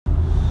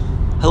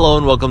Hello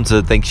and welcome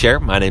to Think Share.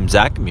 My name's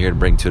Zach. I'm here to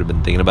bring to what I've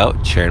been thinking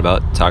about, sharing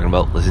about, talking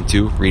about, listening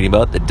to, reading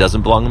about that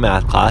doesn't belong in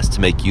math class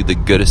to make you the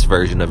goodest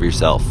version of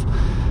yourself.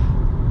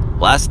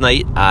 Last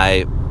night,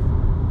 I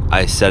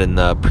said in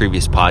the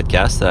previous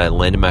podcast that I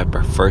landed my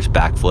first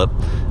backflip.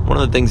 One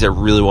of the things I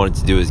really wanted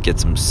to do is get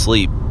some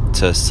sleep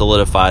to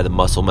solidify the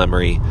muscle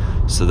memory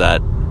so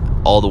that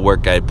all the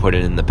work I had put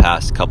in the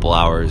past couple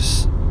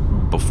hours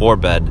before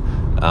bed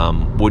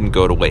wouldn't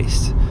go to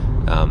waste.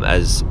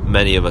 As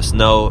many of us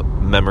know,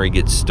 memory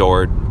gets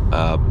stored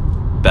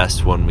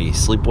best when we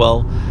sleep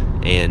well,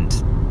 and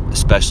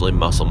especially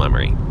muscle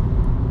memory.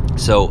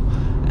 So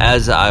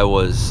as I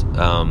was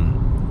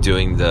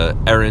doing the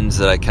errands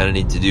that I kind of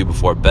need to do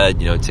before bed,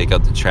 take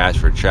out the trash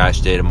for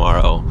trash day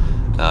tomorrow,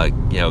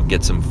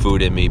 get some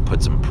food in me,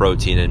 put some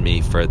protein in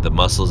me for the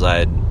muscles I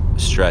had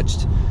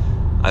stretched,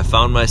 I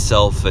found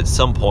myself at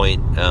some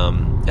point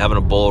having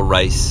a bowl of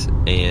rice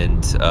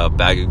and a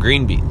bag of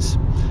green beans.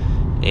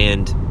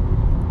 And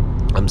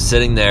I'm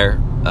sitting there,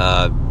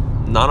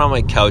 not on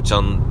my couch,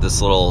 on this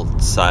little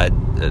side,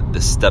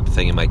 this step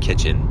thing in my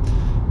kitchen.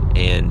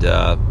 And,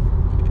 I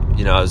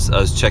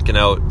was checking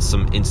out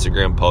some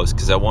Instagram posts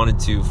because I wanted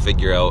to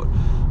figure out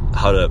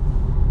how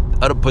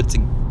to put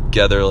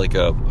together like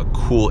a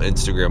cool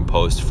Instagram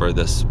post for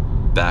this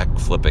back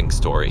flipping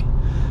story.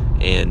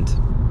 And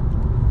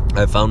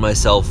I found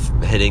myself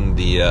hitting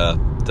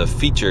the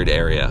featured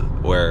area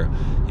where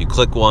you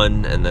click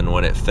one and then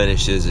when it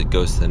finishes, it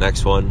goes to the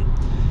next one.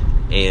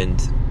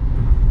 And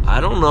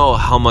I don't know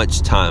how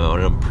much time,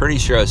 I'm pretty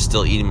sure I was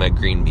still eating my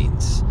green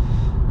beans.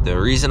 The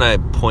reason I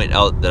point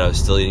out that I was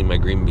still eating my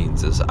green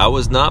beans is I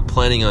was not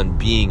planning on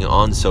being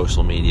on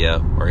social media,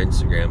 or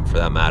Instagram for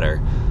that matter,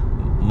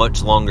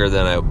 much longer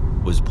than I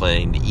was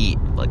planning to eat.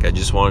 Like, I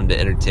just wanted to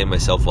entertain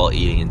myself while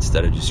eating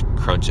instead of just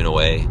crunching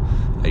away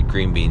at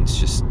green beans,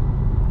 just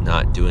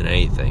not doing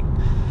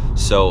anything.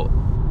 So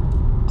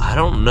I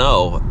don't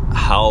know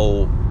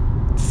how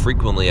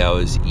frequently I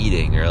was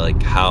eating or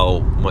like how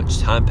much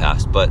time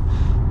passed, but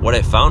what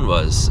I found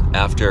was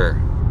after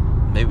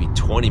maybe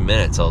 20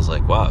 minutes I was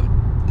like, wow,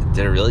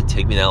 did it really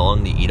take me that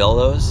long to eat all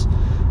those?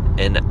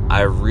 And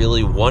I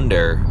really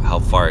wonder how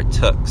far it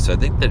took. So I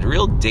think the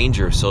real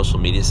danger of social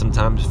media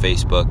sometimes,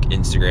 Facebook,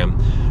 Instagram,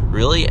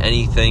 really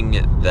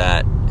anything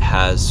that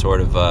has sort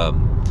of a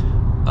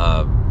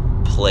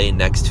play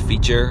next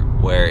feature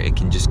where it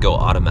can just go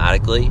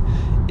automatically,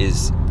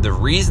 is the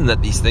reason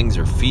that these things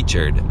are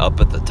featured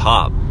up at the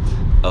top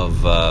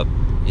of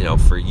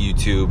for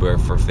YouTube or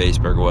for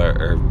Facebook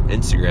or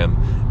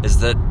Instagram is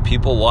that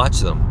people watch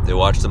them. They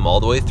watch them all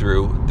the way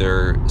through.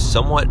 They're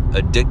somewhat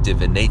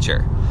addictive in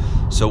nature.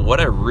 So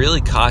what I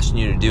really caution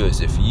you to do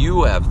is, if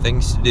you have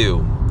things to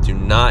do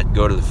not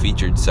go to the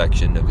featured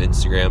section of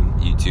Instagram,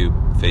 YouTube,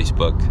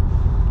 Facebook.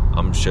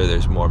 I'm sure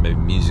there's more, maybe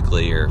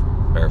Musical.ly or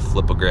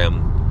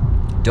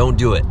Flipagram. Don't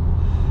do it.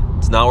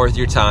 It's not worth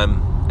your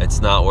time. It's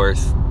not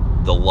worth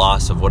the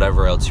loss of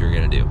whatever else you're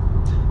going to do.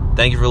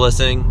 Thank you for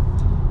listening.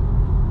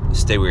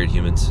 Stay weird,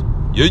 humans.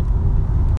 Yeet.